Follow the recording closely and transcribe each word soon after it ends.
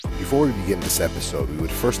Before we begin this episode, we would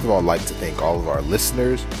first of all like to thank all of our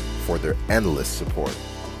listeners for their endless support.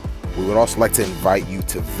 We would also like to invite you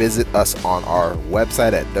to visit us on our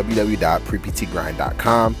website at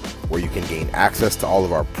www.preptgrind.com, where you can gain access to all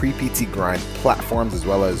of our Pre-PT Grind platforms, as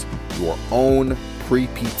well as your own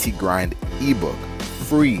Pre-PT Grind ebook,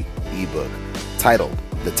 free ebook, titled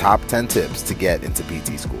The Top 10 Tips to Get into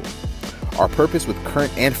PT School. Our purpose with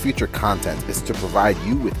current and future content is to provide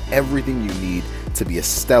you with everything you need to be a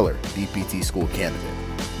stellar DPT school candidate.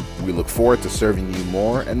 We look forward to serving you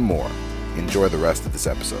more and more. Enjoy the rest of this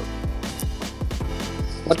episode.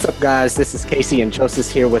 What's up, guys? This is Casey and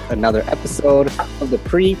Joseph here with another episode of the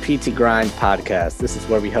Pre-PT Grind podcast. This is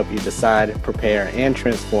where we help you decide, prepare, and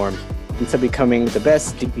transform into becoming the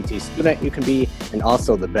best DPT student you can be, and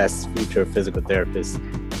also the best future physical therapist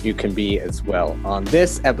you can be as well. On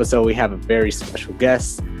this episode, we have a very special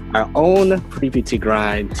guest, our own Pre-PT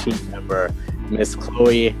Grind team member, Miss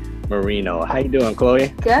Chloe Marino. How you doing, Chloe?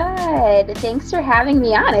 Good. Thanks for having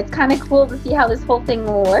me on. It's kind of cool to see how this whole thing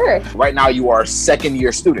will work. Right now, you are a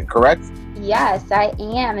second-year student, correct? Yes, I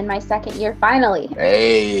am in my second year, finally.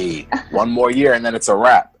 Hey, one more year and then it's a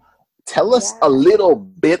wrap. Tell us a little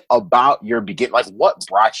bit about your like what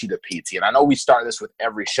brought you to PT? And I know we start this with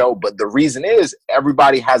every show, but the reason is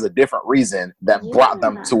everybody has a different reason that brought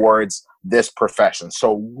them towards this profession.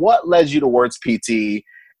 So what led you towards PT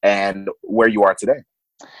and where you are today?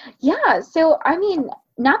 Yeah, so I mean,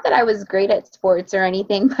 not that I was great at sports or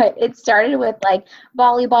anything, but it started with like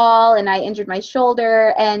volleyball and I injured my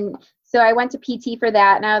shoulder. And so I went to PT for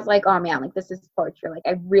that and I was like, oh man, like this is torture. Like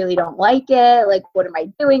I really don't like it. Like, what am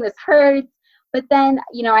I doing? This hurts. But then,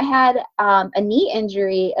 I had a knee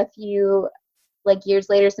injury a few years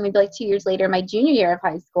later. So maybe 2 years later, my junior year of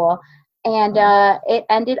high school. And it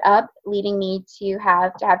ended up leading me to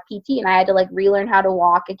have PT, and I had to relearn how to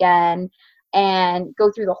walk again and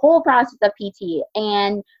go through the whole process of PT.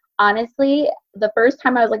 And honestly, the first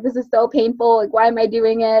time I was like, this is so painful. Like, why am I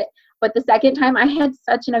doing it? But the second time I had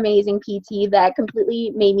such an amazing PT that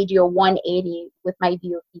completely made me do a 180 with my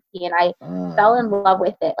view of PT. And I fell in love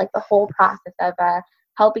with it, like the whole process of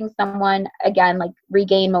helping someone, again,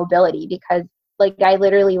 regain mobility, because I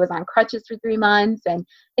literally was on crutches for 3 months and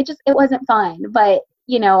it wasn't fun. But,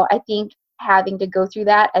 I think having to go through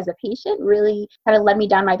that as a patient really kind of led me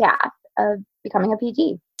down my path of becoming a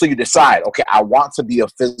PT. So you decide, okay, I want to be a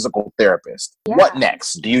physical therapist. Yeah. What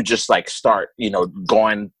next? Do you just start,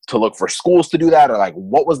 going to look for schools to do that? Or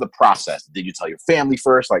what was the process? Did you tell your family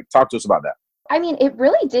first? Talk to us about that. I mean, it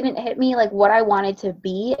really didn't hit me what I wanted to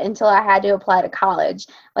be until I had to apply to college.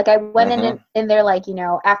 I went in there,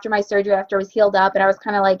 after my surgery, after I was healed up, and I was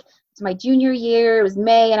kind of it's my junior year, it was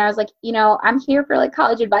May, and I was I'm here for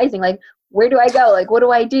college advising. Where do I go? What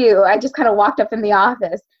do I do? I just kind of walked up in the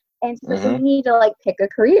office. And so you need to pick a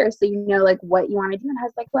career so what you want to do. And I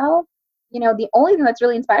was well, the only thing that's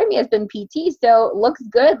really inspired me has been PT. So looks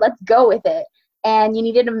good. Let's go with it. And you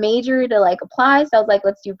needed a major to apply. So I was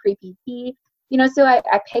let's do pre-PT. So I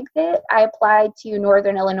picked it. I applied to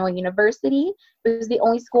Northern Illinois University. It was the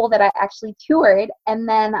only school that I actually toured. And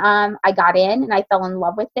then I got in and I fell in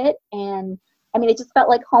love with it. And I mean, it just felt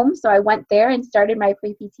like home. So I went there and started my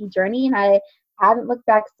pre-PT journey, and I haven't looked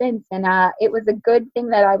back since. And it was a good thing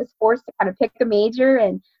that I was forced to kind of pick a major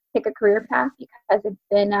and pick a career path, because it's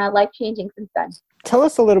been life-changing since then. Tell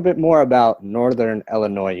us a little bit more about Northern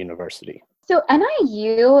Illinois University. So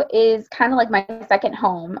NIU is kind of like my second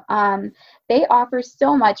home. They offer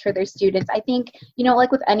so much for their students. I think,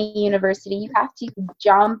 with any university, you have to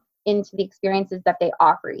jump into the experiences that they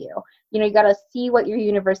offer you. You got to see what your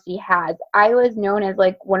university has. I was known as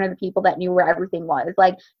one of the people that knew where everything was.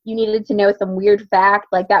 You needed to know some weird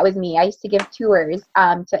fact. That was me. I used to give tours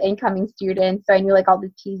to incoming students. So I knew all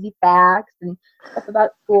the cheesy facts and stuff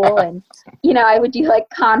about school. And, I would do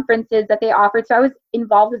conferences that they offered. So I was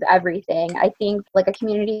involved with everything. I think a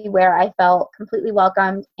community where I felt completely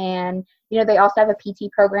welcomed. And, they also have a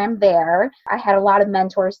PT program there. I had a lot of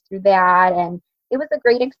mentors through that. And it was a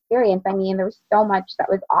great experience. I mean, there was so much that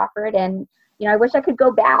was offered, and, I wish I could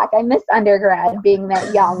go back. I miss undergrad being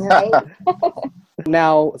that young, right?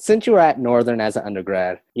 Now, since you were at Northern as an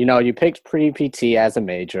undergrad, you picked pre-PT as a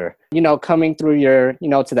major, coming through your,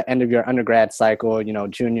 to the end of your undergrad cycle,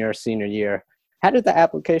 junior, senior year, how did the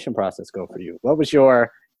application process go for you? What was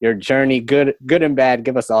your, your journey, good and bad.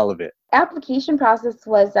 Give us all of it. Application process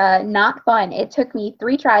was not fun. It took me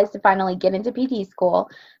 3 tries to finally get into PT school.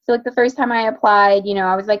 So like the first time I applied,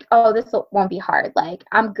 I was like, oh, this won't be hard. Like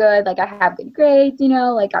I'm good. Like I have good grades,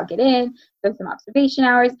 like I'll get in, spend some observation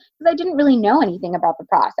hours, because I didn't really know anything about the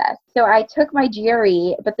process. So I took my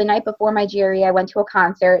GRE, but the night before my GRE, I went to a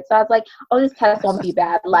concert. So I was like, oh, this test won't be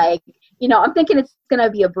bad. Like, I'm thinking it's going to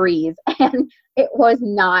be a breeze. And it was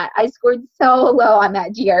not. I scored so low on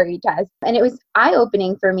that GRE test. And it was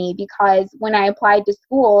eye-opening for me because when I applied to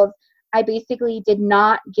schools, I basically did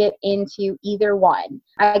not get into either one.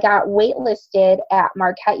 I got waitlisted at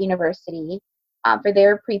Marquette University for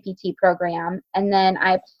their pre-PT program. And then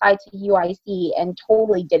I applied to UIC and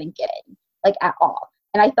totally didn't get in, like at all.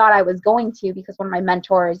 And I thought I was going to because one of my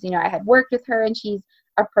mentors, I had worked with her and she's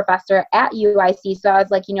a professor at UIC. So I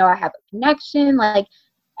was like, I have a connection, like,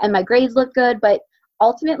 and my grades look good. But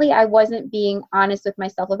ultimately, I wasn't being honest with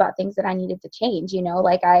myself about things that I needed to change.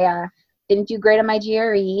 Like I didn't do great on my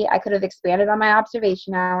GRE. I could have expanded on my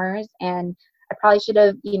observation hours, and I probably should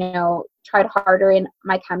have, tried harder in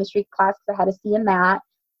my chemistry class because I had a C in that.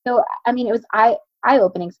 So, I mean, it was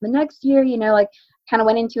eye-opening. So the next year, like, kind of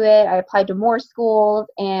went into it. I applied to more schools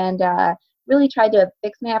and really tried to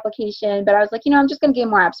fix my application. But I was like, I'm just going to get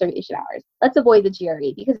more observation hours. Let's avoid the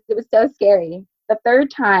GRE because it was so scary. The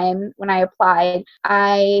third time when I applied,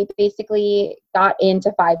 I basically got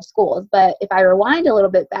into 5 schools. But if I rewind a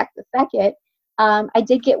little bit back the second, I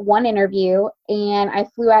did get one interview, and I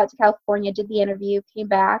flew out to California, did the interview, came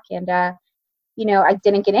back, and, I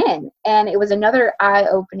didn't get in. And it was another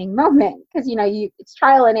eye-opening moment because, it's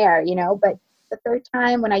trial and error, but the third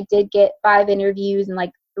time when I did get 5 interviews and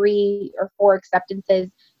like 3 or 4 acceptances,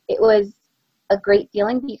 it was a great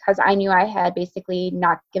feeling because I knew I had basically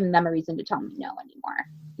not given them a reason to tell me no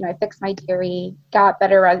anymore. I fixed my GRE, got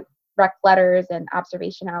better rec letters and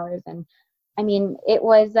observation hours, and I mean, it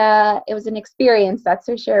was an experience, that's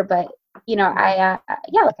for sure. But like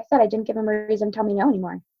I said, I didn't give them a reason to tell me no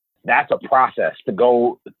anymore. That's a process to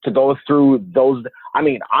go through those. I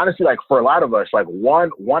mean, honestly, like for a lot of us, like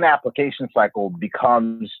one application cycle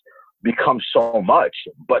becomes so much,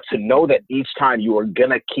 but to know that each time you are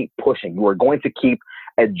going to keep pushing, you are going to keep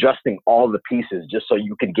adjusting all the pieces just so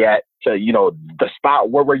you could get to, the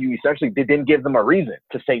spot where you essentially didn't give them a reason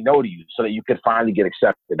to say no to you so that you could finally get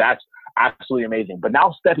accepted. That's absolutely amazing. But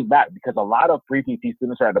now stepping back, because a lot of pre-PT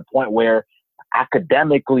students are at the point where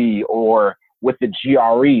academically or with the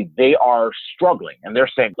GRE, they are struggling and they're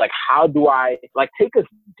saying, like, how do I, like, take us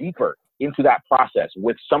deeper into that process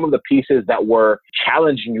with some of the pieces that were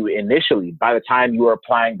challenging you initially by the time you were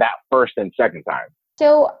applying that first and second time?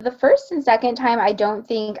 So the first and second time, I don't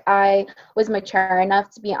think I was mature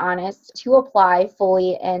enough, to be honest, to apply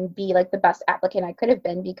fully and be like the best applicant I could have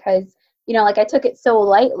been because, like I took it so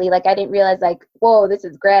lightly. Like I didn't realize like, whoa, this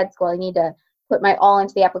is grad school. I need to put my all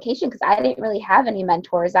into the application because I didn't really have any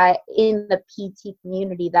mentors in the PT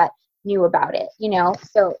community that knew about it,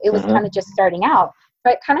 so it was kind of just starting out.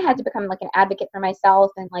 So I kind of had to become like an advocate for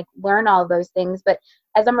myself and like learn all those things. But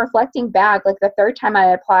as I'm reflecting back, like the third time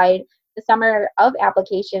I applied, the summer of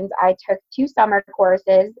applications, I took 2 summer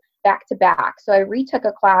courses back to back. So I retook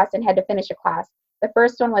a class and had to finish a class. The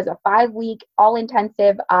first one was a 5-week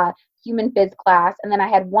all-intensive human phys class. And then I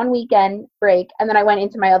had 1 weekend break. And then I went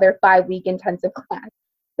into my other 5-week intensive class.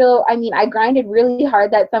 So, I mean, I grinded really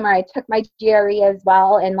hard that summer. I took my GRE as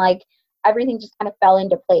well. And like everything just kind of fell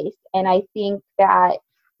into place. And I think that,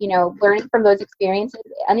 learning from those experiences,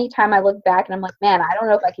 anytime I look back and I'm like, man, I don't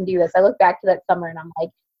know if I can do this. I look back to that summer and I'm like,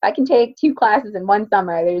 if I can take 2 classes in one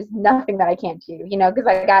summer, there's nothing that I can't do, because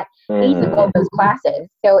I got A's in both those classes.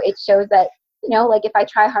 So it shows that, like if I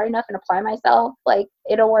try hard enough and apply myself, like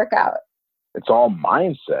it'll work out. It's all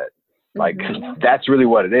mindset. Like that's really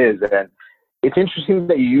what it is. And it's interesting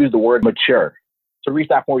that you use the word mature to reach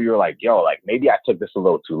that point. You're like, yo, like maybe I took this a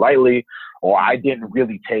little too lightly, or I didn't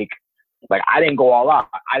really I didn't go all out.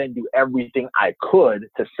 I didn't do everything I could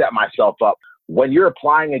to set myself up. When you're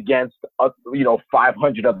applying against,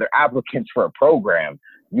 500 other applicants for a program,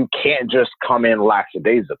 you can't just come in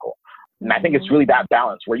lackadaisical. And I think it's really that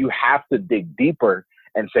balance where you have to dig deeper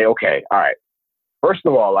and say, okay, all right, first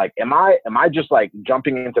of all, like, am I just like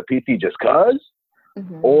jumping into PT just cause,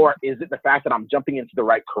 or is it the fact that I'm jumping into the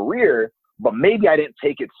right career, but maybe I didn't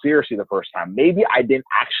take it seriously the first time. Maybe I didn't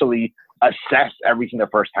actually assess everything the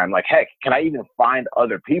first time. Like, heck, can I even find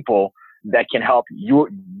other people that can help you?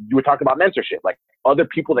 You were talking about mentorship, like other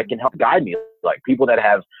people that can help guide me, like people that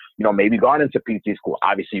have, maybe gone into PT school.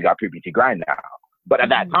 Obviously you got pre-PT grind now, but at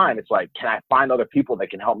that time it's like, can I find other people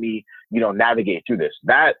that can help me, navigate through this?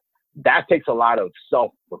 That that takes a lot of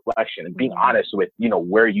self-reflection and being honest with,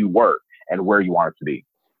 where you were and where you wanted to be.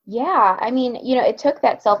 Yeah, I mean, it took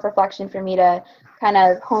that self-reflection for me to kind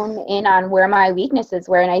of hone in on where my weaknesses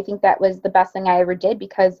were. And I think that was the best thing I ever did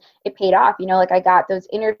because it paid off. Like I got those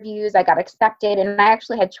interviews, I got accepted, and I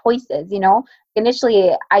actually had choices.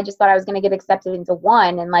 Initially I just thought I was going to get accepted into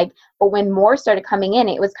one. And but when more started coming in,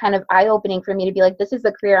 it was kind of eye-opening for me to be like, this is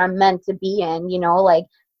the career I'm meant to be in. Like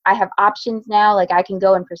I have options now, like I can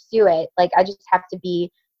go and pursue it. Like I just have to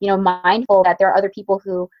be, mindful that there are other people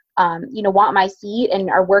who want my seat and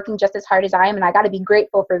are working just as hard as I am. And I got to be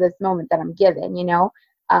grateful for this moment that I'm given,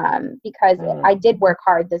 because I did work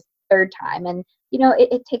hard this third time and,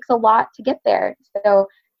 it takes a lot to get there. So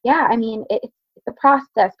yeah, I mean, it's a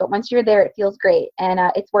process, but once you're there, it feels great and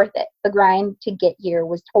it's worth it. The grind to get here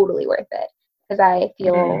was totally worth it because I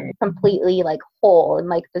feel completely whole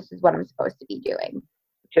and this is what I'm supposed to be doing.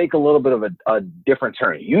 Take a little bit of a different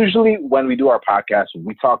turn. Usually when we do our podcast,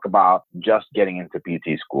 we talk about just getting into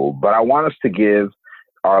PT school, but I want us to give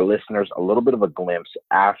our listeners a little bit of a glimpse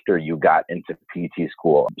after you got into PT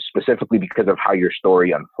school, specifically because of how your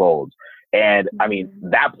story unfolds. And I mean,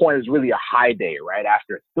 that point is really a high day, right?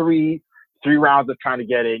 After three rounds of trying to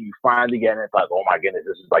get in, you finally get in. It's like, oh my goodness,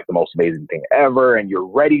 this is the most amazing thing ever. And you're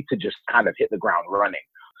ready to just kind of hit the ground running.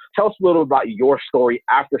 Tell us a little about your story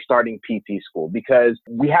after starting PT school, because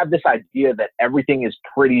we have this idea that everything is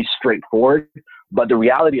pretty straightforward, but the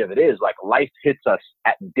reality of it is life hits us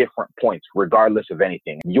at different points, regardless of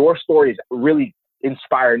anything. Your stories really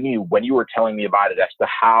inspired me when you were telling me about it as to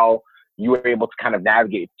how you were able to kind of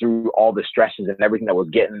navigate through all the stresses and everything that was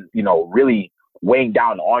getting, really weighing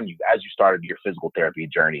down on you as you started your physical therapy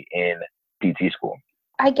journey in PT school.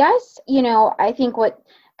 I guess, I think what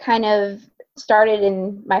kind of started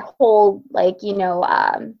in my whole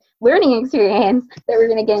learning experience that we're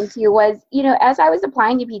going to get into was, as I was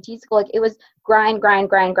applying to PT school, it was grind,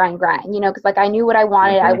 because I knew what I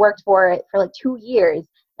wanted. I worked for it for 2 years.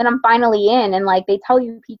 Then I'm finally in and they tell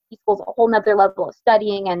you PT school's a whole nother level of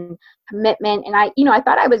studying and commitment. And I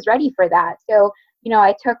thought I was ready for that. So,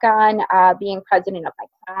 I took on being president of my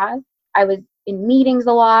class. I was in meetings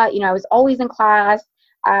a lot. I was always in class.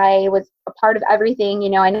 I was a part of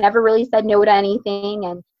everything, I never really said no to anything.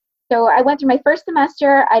 And so I went through my first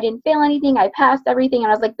semester, I didn't fail anything, I passed everything,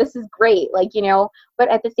 and I was like, this is great, but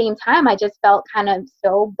at the same time, I just felt kind of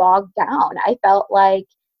so bogged down. I felt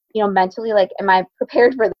mentally, am I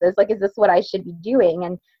prepared for this? Is this what I should be doing?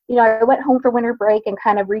 And, I went home for winter break and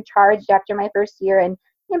kind of recharged after my first year and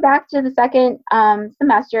came back to the second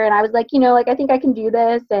semester, and I was I think I can do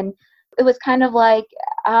this. And it was kind of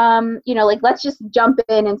let's just jump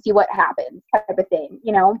in and see what happens type of thing,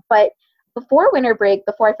 But before winter break,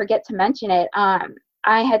 before I forget to mention it,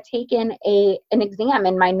 I had taken an exam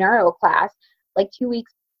in my neuro class 2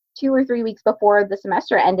 or 3 weeks before the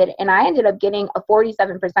semester ended, and I ended up getting a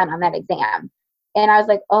 47% on that exam. And I was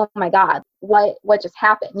like, oh my God, what just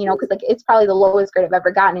happened? Because it's probably the lowest grade I've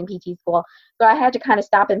ever gotten in PT school. So I had to kind of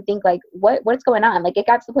stop and think what's going on? It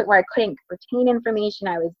got to the point where I couldn't retain information.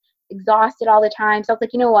 I was exhausted all the time. So I was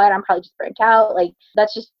like, you know what? I'm probably just burnt out.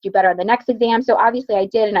 Let's just do better on the next exam. So obviously I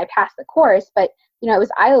did, and I passed the course, but it was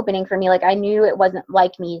eye-opening for me. I knew it wasn't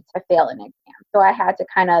like me to fail an exam. So I had to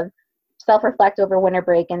kind of self-reflect over winter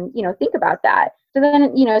break and, think about that. So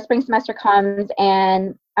then, spring semester comes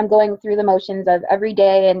and I'm going through the motions of every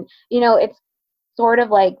day, and, it's sort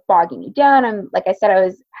of bogging me down. I'm, like I said, I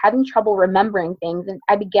was having trouble remembering things, and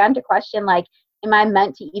I began to question, am I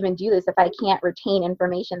meant to even do this if I can't retain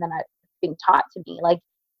information that's being taught to me?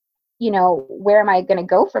 Where am I going to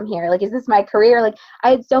go from here? Is this my career? I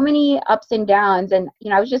had so many ups and downs, and,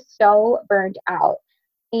 I was just so burned out.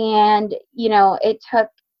 And, it took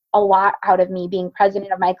a lot out of me being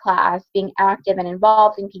president of my class, being active and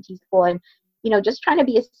involved in PT school, and, just trying to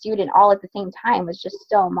be a student all at the same time was just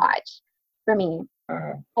so much for me,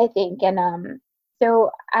 I think. And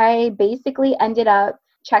so I basically ended up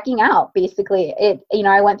checking out. Basically,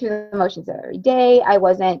 I went through the motions every day. I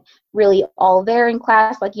wasn't really all there in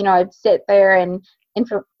class. I'd sit there and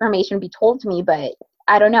information would be told to me, but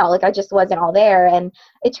I don't know, I just wasn't all there. And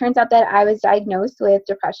it turns out that I was diagnosed with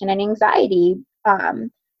depression and anxiety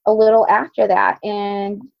a little after that.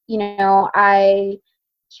 And, I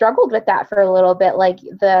struggled with that for a little bit,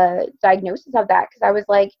 the diagnosis of that, because I was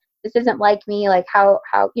like, this isn't like me. How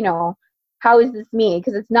is this me?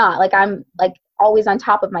 Because it's not. I'm always on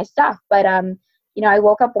top of my stuff. But I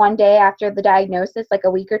woke up one day after the diagnosis, a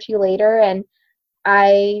week or two later, and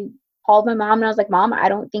I called my mom and I was like, Mom, I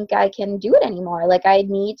don't think I can do it anymore. I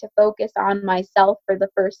need to focus on myself for the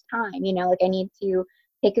first time. I need to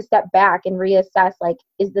take a step back and reassess,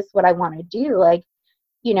 is this what I want to do?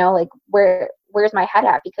 like where's my head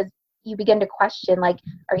at? Because you begin to question, like,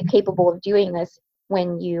 are you capable of doing this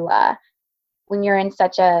when you're in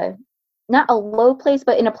such a, not a low place,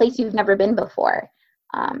 but in a place you've never been before.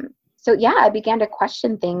 So yeah, I began to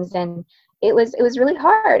question things, and it was really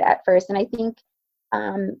hard at first. And I think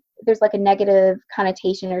there's like a negative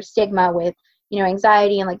connotation or stigma with,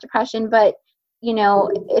 anxiety and like depression. But,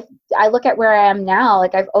 if I look at where I am now,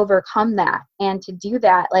 like I've overcome that. And to do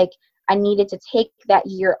that, like I needed to take that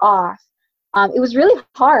year off. It was really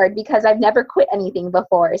hard because I've never quit anything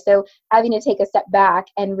before. So having to take a step back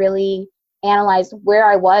and really analyze where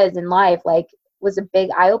I was in life, like, was a big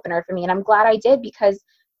eye opener for me. And I'm glad I did, because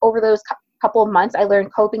over those couple of months, I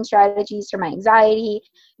learned coping strategies for my anxiety.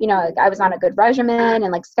 I was on a good regimen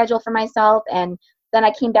and like schedule for myself. And then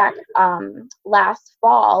I came back last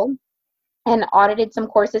fall and audited some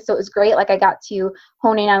courses. So it was great. Like I got to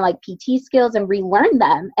hone in on like PT skills and relearn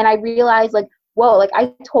them. And I realized like, whoa, like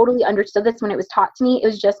I totally understood this when it was taught to me. It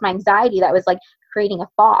was just my anxiety that was like creating a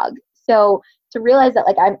fog. So to realize that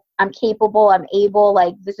like I'm capable, I'm able,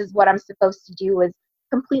 like this is what I'm supposed to do was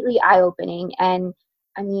completely eye-opening. And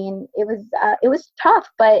I mean, it was tough,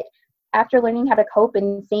 but after learning how to cope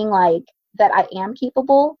and seeing like that I am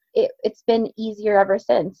capable, it's been easier ever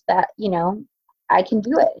since that, I can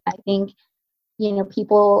do it. I think,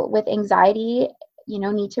 people with anxiety,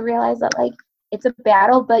 need to realize that like it's a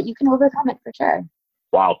battle, but you can overcome it for sure.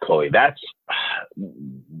 Wow, Chloe,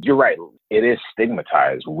 you're right. It is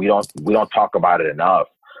stigmatized. We don't talk about it enough.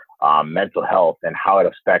 Mental health and how it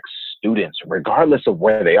affects students, regardless of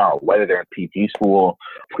where they are, whether they're in PT school,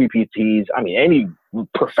 pre-PTs, I mean, any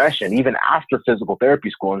profession, even after physical therapy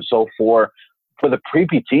school. And so for the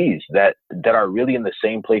pre-PTs that are really in the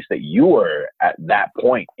same place that you were at that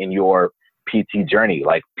point in your PT journey,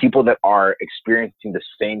 like people that are experiencing the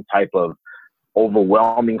same type of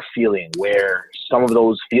overwhelming feeling where some of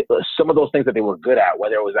those things that they were good at,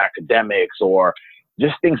 whether it was academics or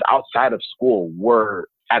just things outside of school, were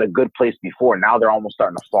at a good place before. Now they're almost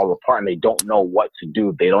starting to fall apart and they don't know what to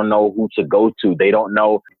do. They don't know who to go to. They don't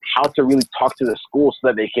know how to really talk to the school so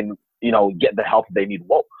that they can, get the help they need.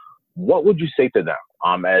 What would you say to them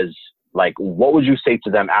what would you say to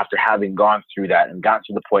them after having gone through that and gotten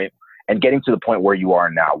to the point and getting to the point where you are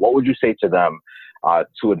now? What would you say to them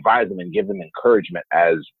to advise them and give them encouragement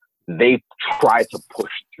as they try to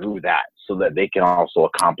push through that so that they can also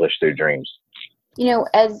accomplish their dreams?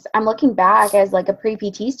 As I'm looking back as like a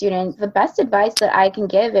pre-PT student, the best advice that I can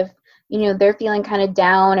give if, they're feeling kind of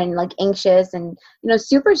down and like anxious and,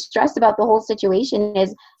 super stressed about the whole situation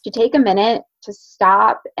is to take a minute to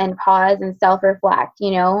stop and pause and self-reflect,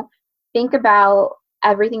 think about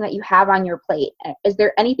everything that you have on your plate. Is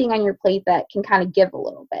there anything on your plate that can kind of give a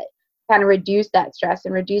little bit, kind of reduce that stress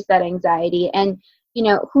and reduce that anxiety? And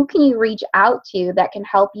who can you reach out to that can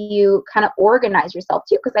help you kind of organize yourself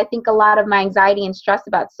too? Because I think a lot of my anxiety and stress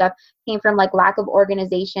about stuff came from like lack of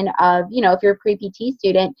organization of, if you're a pre-PT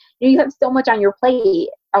student, you have so much on your plate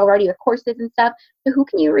already with courses and stuff. So who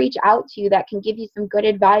can you reach out to that can give you some good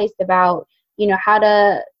advice about, how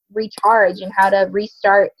to recharge and how to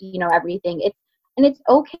restart, everything. It's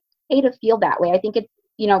okay to feel that way. I think it's,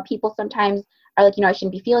 people sometimes are like, I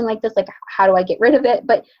shouldn't be feeling like this. Like, how do I get rid of it?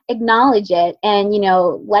 But acknowledge it and,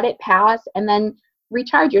 let it pass and then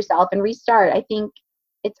recharge yourself and restart. I think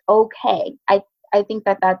it's okay. I think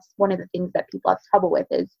that that's one of the things that people have trouble with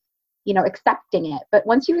is, accepting it. But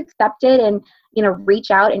once you accept it and,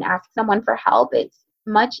 reach out and ask someone for help, it's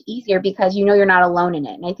much easier because you're not alone in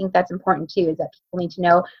it. And I think that's important too, is that people need to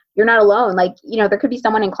know you're not alone. Like, there could be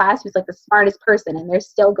someone in class who's like the smartest person and they're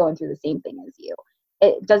still going through the same thing as you.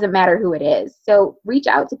 It doesn't matter who it is. So reach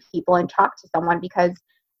out to people and talk to someone because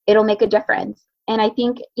it'll make a difference. And I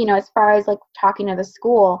think, as far as like talking to the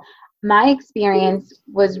school, my experience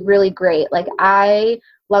was really great. Like I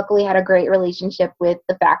luckily had a great relationship with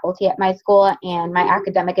the faculty at my school and my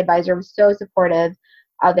academic advisor was so supportive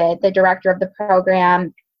of it. The director of the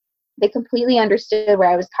program, they completely understood where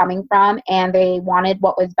I was coming from and they wanted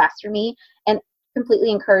what was best for me and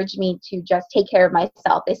completely encouraged me to just take care of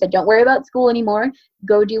myself. They said, don't worry about school anymore.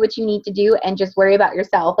 Go do what you need to do and just worry about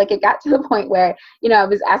yourself. Like it got to the point where, I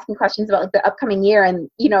was asking questions about like the upcoming year and,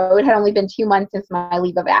 it had only been 2 months since my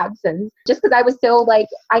leave of absence just because I was so like,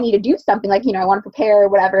 I need to do something like, I want to prepare or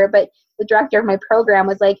whatever. But the director of my program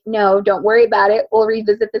was like, no, don't worry about it. We'll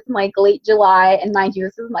revisit this in like late July. And mind you,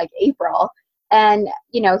 this is like April. And,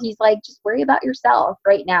 he's like, just worry about yourself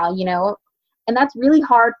right now, And that's really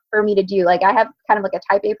hard for me to do. Like I have kind of like a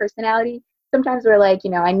type A personality. Sometimes we're like,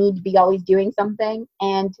 I need to be always doing something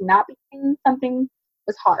and to not be doing something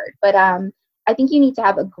was hard. But I think you need to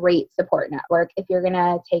have a great support network if you're going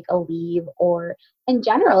to take a leave, or in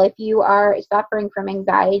general, if you are suffering from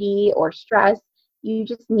anxiety or stress, you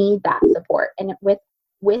just need that support. And with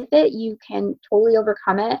it, you can totally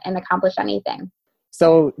overcome it and accomplish anything.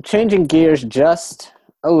 So changing gears just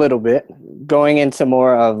a little bit, going into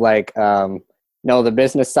more of like, the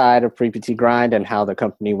business side of Pre-PT Grind and how the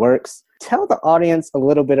company works. Tell the audience a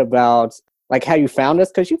little bit about like how you found us,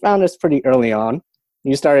 because you found us pretty early on.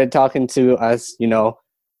 You started talking to us,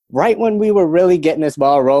 right when we were really getting this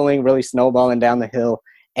ball rolling, really snowballing down the hill.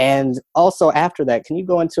 And also after that, can you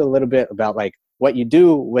go into a little bit about like what you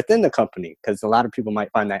do within the company? Because a lot of people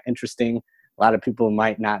might find that interesting. A lot of people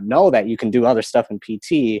might not know that you can do other stuff in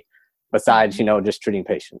PT besides, just treating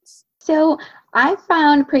patients. So I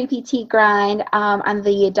found Pre-PT Grind on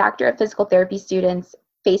the Doctor of Physical Therapy students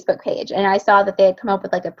Facebook page. And I saw that they had come up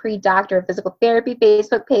with like a pre-Doctor of Physical Therapy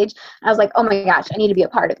Facebook page. I was like, oh my gosh, I need to be a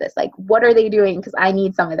part of this. Like, what are they doing? Because I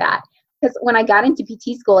need some of that. Because when I got into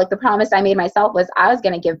PT school, like the promise I made myself was I was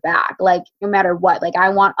going to give back, like no matter what. Like I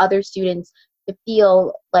want other students to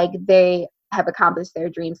feel like they have accomplished their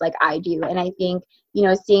dreams like I do. And I think,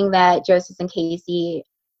 seeing that Joseph and Casey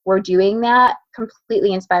were doing that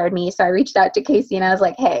completely inspired me. So I reached out to Casey and I was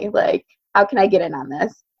like, hey, like, how can I get in on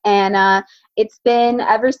this? And it's been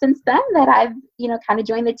ever since then that I've, kind of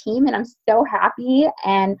joined the team, and I'm so happy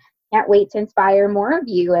and can't wait to inspire more of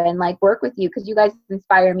you and like work with you, because you guys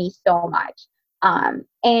inspire me so much.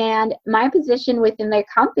 And my position within their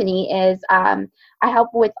company is I help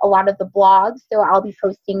with a lot of the blogs. So I'll be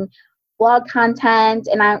posting blog content,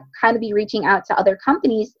 and I'll kind of be reaching out to other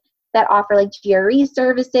companies that offer like GRE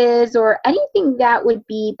services or anything that would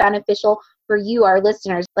be beneficial for you, our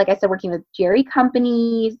listeners. Like I said, working with GRE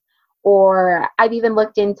companies, or I've even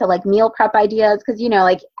looked into like meal prep ideas, because,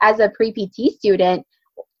 like as a pre-PT student,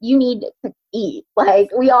 you need to eat. Like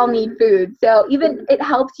we all need food. So even it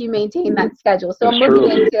helps you maintain that schedule. So I'm looking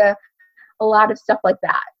into a lot of stuff like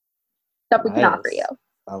that, stuff we can offer you.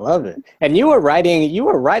 I love it. And you were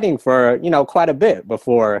writing for, quite a bit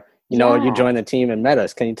before, you joined the team and met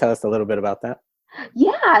us. Can you tell us a little bit about that?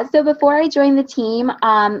 Yeah. So before I joined the team,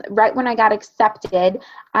 right when I got accepted,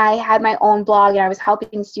 I had my own blog and I was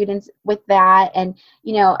helping students with that. And,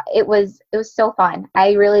 it was so fun.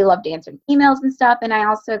 I really loved answering emails and stuff. And I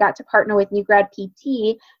also got to partner with New Grad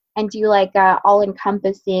PT and do like a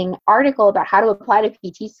all-encompassing article about how to apply to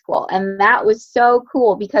PT school. And that was so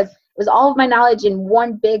cool because it was all of my knowledge in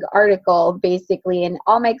one big article, basically, and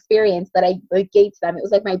all my experience that I gave to them. It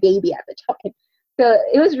was like my baby at the time. So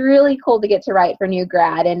it was really cool to get to write for New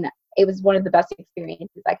Grad, and it was one of the best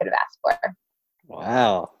experiences I could have asked for.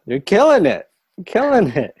 Wow. You're killing it.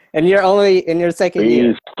 And you're only in your second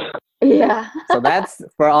year. Yeah. So that's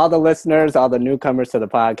for all the listeners, all the newcomers to the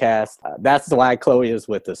podcast. That's why Chloe is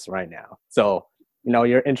with us right now. So,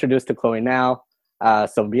 you're introduced to Chloe now.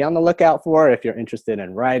 So be on the lookout for her if you're interested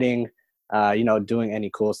in writing, doing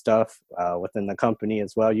any cool stuff within the company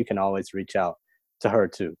as well. You can always reach out to her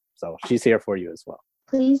too. So she's here for you as well.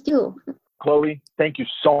 Please do. Chloe, thank you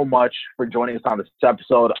so much for joining us on this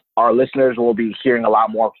episode. Our listeners will be hearing a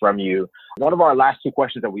lot more from you. One of our last two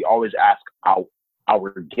questions that we always ask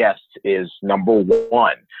our guests is, number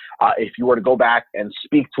one, if you were to go back and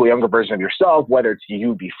speak to a younger version of yourself, whether it's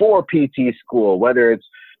you before PT school, whether it's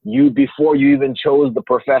you before you even chose the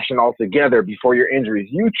profession altogether, before your injuries,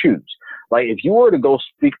 you choose. Like if you were to go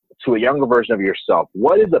speak to a younger version of yourself,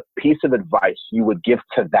 what is a piece of advice you would give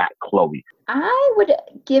to that Chloe? I would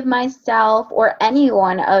give myself or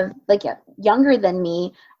anyone of like younger than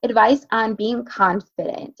me advice on being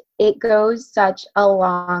confident. It goes such a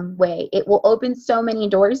long way. It will open so many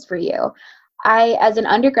doors for you. I, as an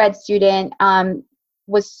undergrad student,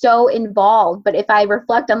 was so involved, but if I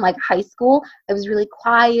reflect on like high school, I was really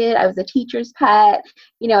quiet. I was a teacher's pet.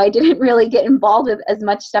 I didn't really get involved with as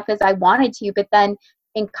much stuff as I wanted to, but then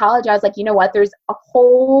in college, I was like, you know what, there's a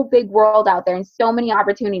whole big world out there and so many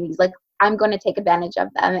opportunities. Like I'm going to take advantage of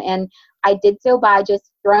them. And I did so by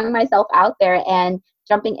just throwing myself out there and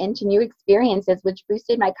jumping into new experiences, which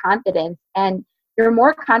boosted my confidence. And you're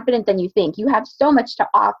more confident than you think. You have so much to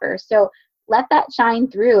offer. So let that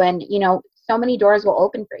shine through, and, so many doors will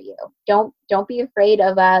open for you. Don't be afraid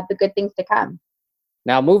of the good things to come.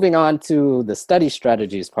 Now, moving on to the study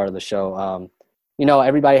strategies part of the show.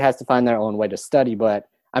 Everybody has to find their own way to study, but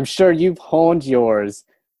I'm sure you've honed yours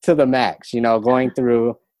to the max, going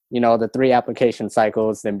through, the 3 application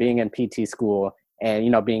cycles, then being in PT school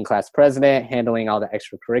and, being class president, handling all the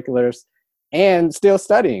extracurriculars and still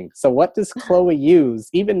studying. So what does Chloe use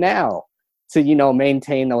even now to,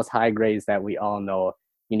 maintain those high grades that we all know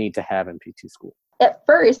you need to have in PT school? at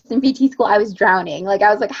first in PT school, I was drowning. Like,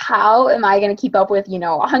 I was like, how am I going to keep up with,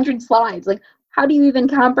 100 slides? Like, how do you even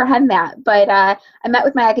comprehend that? But I met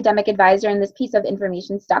with my academic advisor, and this piece of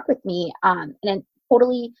information stuck with me, and it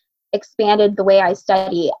totally expanded the way I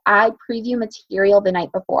study. I preview material the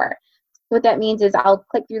night before. What that means is I'll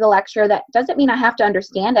click through the lecture. That doesn't mean I have to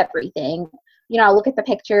understand everything. I'll look at the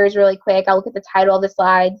pictures really quick. I'll look at the title of the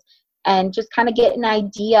slides and just kind of get an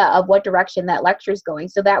idea of what direction that lecture is going.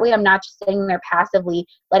 So that way I'm not just sitting there passively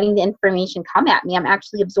letting the information come at me. I'm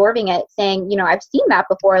actually absorbing it, saying, I've seen that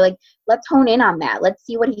before. Like, let's hone in on that. Let's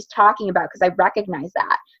see what he's talking about, because I recognize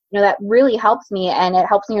that. That really helps me, and it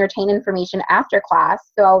helps me retain information after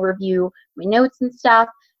class. So I'll review my notes and stuff.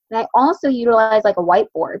 And I also utilize like a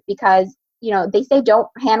whiteboard, because they say don't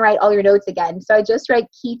handwrite all your notes again. So I just write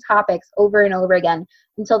key topics over and over again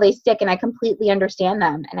until they stick and I completely understand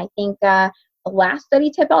them. And I think the last study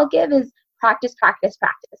tip I'll give is practice, practice,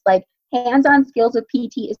 practice. Like, hands-on skills with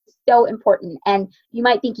PT is so important. And you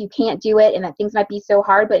might think you can't do it and that things might be so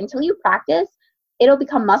hard, but until you practice, it'll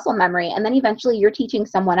become muscle memory. And then eventually you're teaching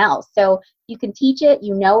someone else. So you can teach it,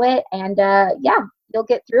 and you'll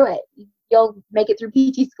get through it. You'll make it through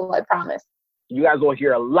PT school, I promise. You guys will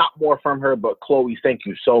hear a lot more from her, but Chloe, thank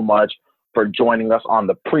you so much for joining us on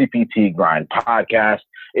the Pre-PT Grind podcast.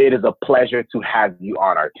 It is a pleasure to have you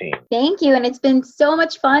on our team. Thank you. And it's been so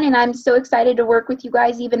much fun, and I'm so excited to work with you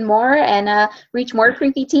guys even more and reach more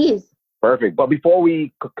pre-PTs. Perfect. But before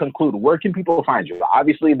we conclude, where can people find you?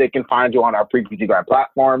 Obviously, they can find you on our Pre-PT Grind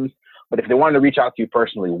platforms, but if they wanted to reach out to you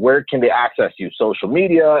personally, where can they access you? Social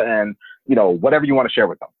media and, whatever you want to share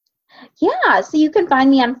with them. Yeah, so you can find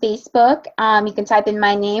me on Facebook. You can type in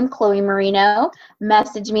my name, Chloe Marino,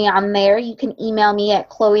 message me on there. You can email me at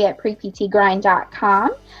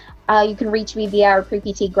chloe@preptgrind.com. You can reach me via our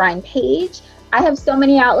Pre-PT Grind page. I have so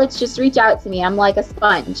many outlets, just reach out to me. I'm like a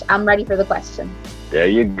sponge. I'm ready for the questions. There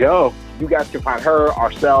you go. You guys can find her,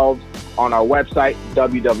 ourselves, on our website,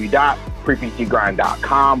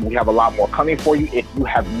 www.preptgrind.com. We have a lot more coming for you. If you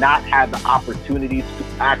have not had the opportunity to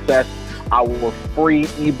access our free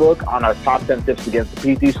ebook on our top 10 tips against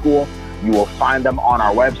the PT school, you will find them on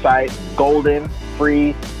our website, golden,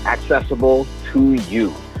 free, accessible to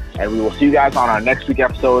you. And we will see you guys on our next week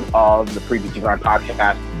episode of the Pre-PT Grind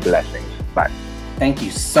podcast. Blessings. Bye. Thank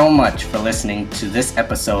you so much for listening to this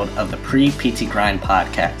episode of the Pre-PT Grind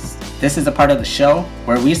podcast. This is a part of the show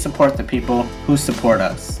where we support the people who support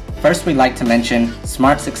us. First, we'd like to mention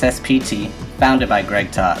Smart Success PT, founded by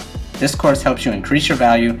Greg Todd. This course helps you increase your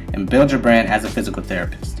value and build your brand as a physical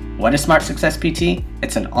therapist. What is Smart Success PT?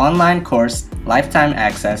 It's an online course, lifetime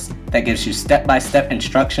access, that gives you step-by-step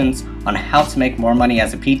instructions on how to make more money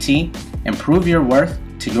as a PT, improve your worth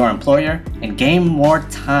to your employer, and gain more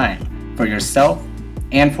time for yourself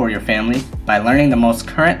and for your family by learning the most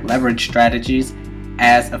current leverage strategies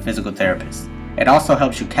as a physical therapist. It also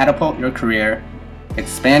helps you catapult your career,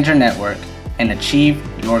 expand your network, and achieve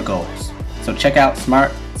your goals. So check out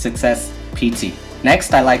Smart Success PT.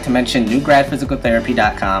 Next, I'd like to mention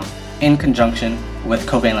newgradphysicaltherapy.com in conjunction with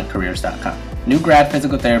covalentcareers.com. New Grad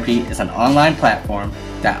Physical Therapy is an online platform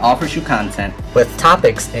that offers you content with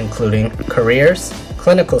topics including careers,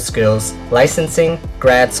 clinical skills, licensing,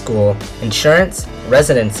 grad school, insurance,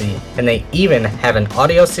 residency, and they even have an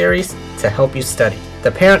audio series to help you study.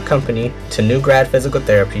 The parent company to New Grad Physical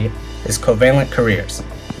Therapy is Covalent Careers.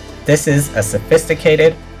 This is a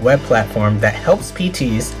sophisticated web platform that helps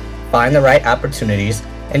PTs find the right opportunities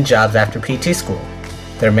and jobs after PT school.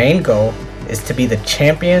 Their main goal is to be the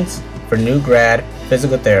champions for new grad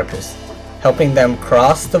physical therapists, helping them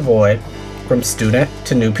cross the void from student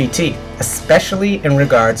to new PT, especially in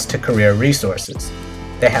regards to career resources.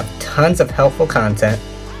 They have tons of helpful content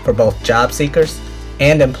for both job seekers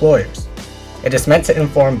and employers. It is meant to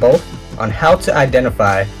inform both on how to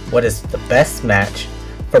identify what is the best match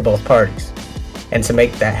for both parties and to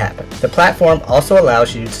make that happen. The platform also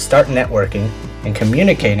allows you to start networking and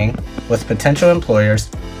communicating with potential employers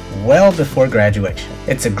well before graduation.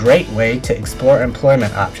 It's a great way to explore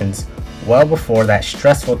employment options well before that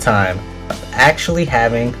stressful time of actually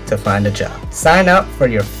having to find a job. Sign up for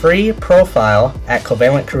your free profile at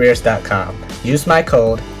covalentcareers.com. Use my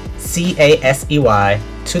code CASEY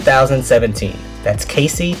 2017. That's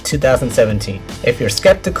Casey 2017. If you're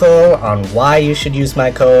skeptical on why you should use my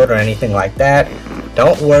code or anything like that,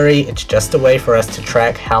 don't worry, it's just a way for us to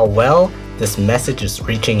track how well this message is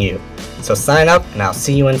reaching you. So sign up and I'll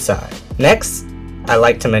see you inside. Next, I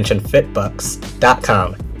like to mention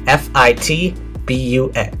fitbux.com,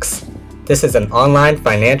 FITBUX. This is an online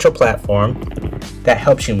financial platform that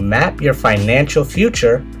helps you map your financial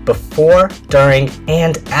future before, during,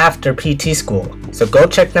 and after PT school. So go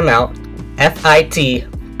check them out FITBUX,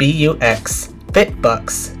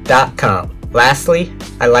 fitbucks.com. Lastly,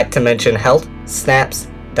 I'd like to mention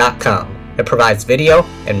healthsnaps.com. It provides video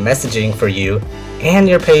and messaging for you and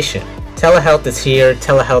your patient. Telehealth is here.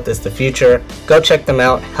 Telehealth is the future. Go check them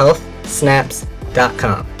out,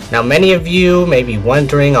 healthsnaps.com. Now, many of you may be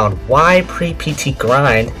wondering on why Pre-PT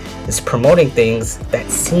Grind is promoting things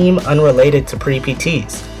that seem unrelated to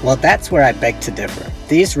pre-PTs. Well, that's where I beg to differ.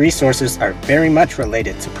 These resources are very much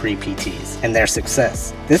related to pre-PTs and their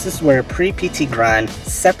success. This is where Pre-PT Grind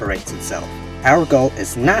separates itself. Our goal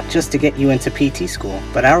is not just to get you into PT school,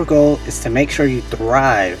 but our goal is to make sure you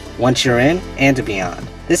thrive once you're in and beyond.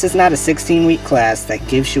 This is not a 16-week class that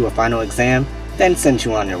gives you a final exam, then sends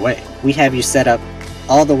you on your way. We have you set up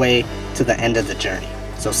all the way to the end of the journey.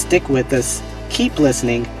 So stick with us, keep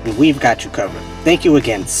listening, and we've got you covered. Thank you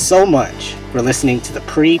again so much for listening to the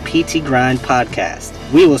Pre-PT Grind podcast.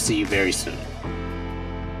 We will see you very soon.